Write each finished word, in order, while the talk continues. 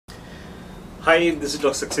Hi, this is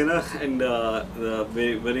Dr. Saxena, and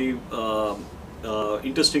very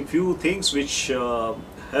interesting few things which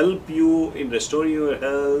help you in restoring your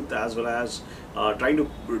health, as well as trying to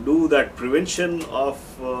do that prevention of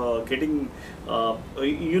getting.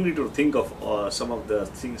 You need to think of some of the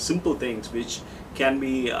simple things which can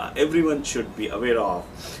be everyone should be aware of.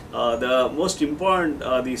 The most important,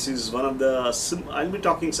 this is one of the I'll be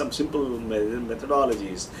talking some simple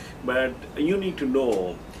methodologies, but you need to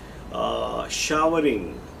know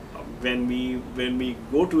showering. When we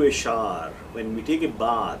go to a shower, when we take a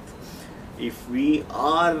bath, if we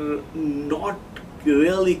are not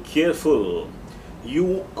really careful,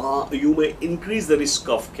 you may increase the risk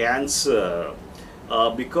of cancer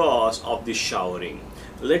because of the showering.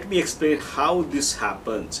 Let me explain how this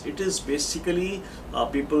happens. It is basically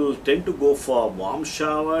people tend to go for warm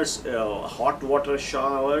showers, hot water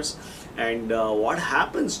showers, and what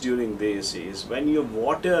happens during this is when you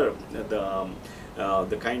water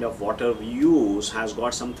the kind of water we use has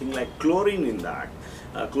got something like chlorine in that.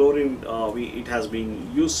 Chlorine, it has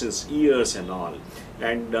been used since years and all,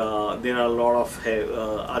 and there are a lot of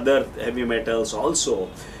other heavy metals also.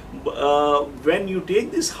 When you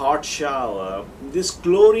take this hot shower, this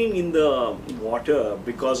chlorine in the water,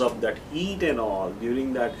 because of that heat and all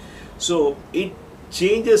during that, so it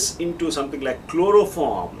changes into something like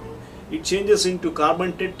chloroform. It changes into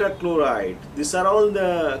carbon tetrachloride. These are all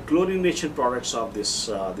the chlorination products of this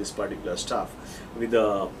particular stuff. With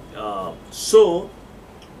the so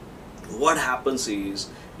what happens is,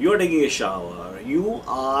 you are taking a shower, you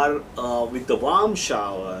are with the warm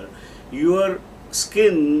shower, your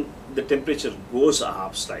skin, the temperature goes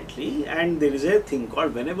up slightly, and there is a thing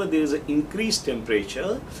called, whenever there is an increased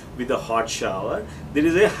temperature with a hot shower, there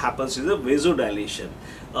is a vasodilation.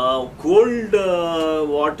 Cold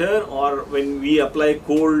water, or when we apply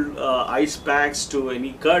cold ice packs to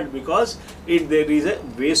any cut, because there is a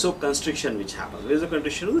vasoconstriction which happens.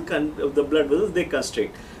 Vasoconstriction of the blood vessels, they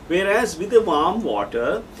constrict, whereas with the warm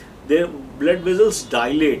water, the blood vessels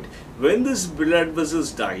dilate. When these blood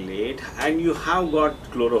vessels dilate and you have got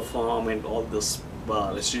chloroform and all this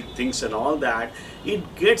things and all that,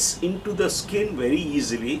 it gets into the skin very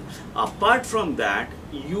easily. Apart from that,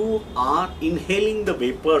 you are inhaling the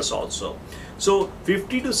vapors also. So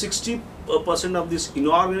 50 to 60% of this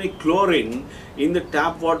inorganic chlorine in the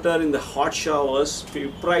tap water in the hot showers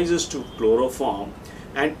vaporizes to chloroform,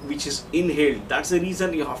 and which is inhaled. That's the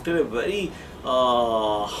reason you, after a very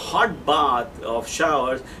hot bath of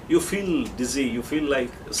showers, you feel dizzy, you feel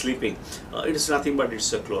like sleeping. It is nothing but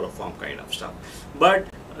it's a chloroform kind of stuff. But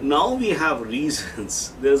now we have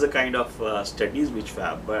reasons. There's a kind of studies which we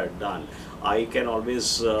have done. I can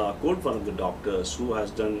always quote one of the doctors who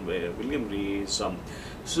has done, William Reed,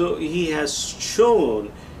 so he has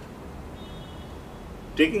shown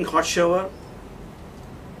taking hot shower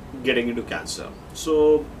getting into cancer.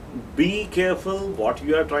 So be careful what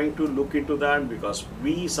you are trying to look into that, because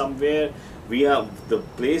we are the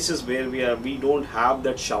places where we don't have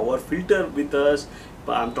that shower filter with us.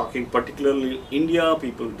 I'm talking particularly India,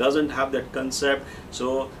 people doesn't have that concept.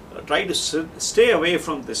 So try to stay away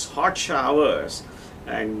from this hot showers,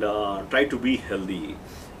 and try to be healthy.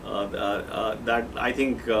 That I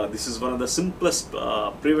think this is one of the simplest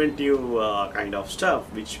preventive kind of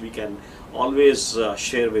stuff which we can always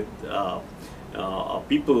share with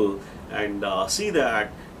people, and see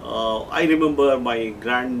that. I remember my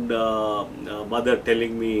grandmother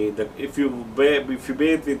telling me that if you bathe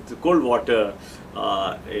with cold water,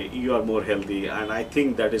 you are more healthy, and I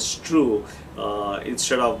think that is true.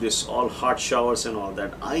 Instead of this all hot showers and all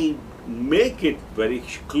that, I make it very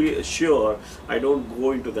sure I don't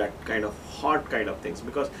go into that kind of hot kind of things,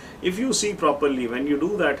 because if you see properly, when you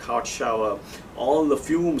do that hot shower, all the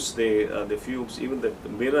fumes, the fumes, even the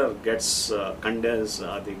mirror gets condensed,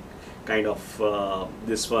 the kind of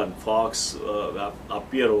this one fogs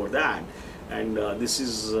appear over that, and this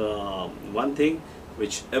is one thing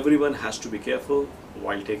which everyone has to be careful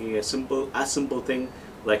while taking a simple thing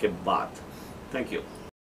like a bath. Thank you.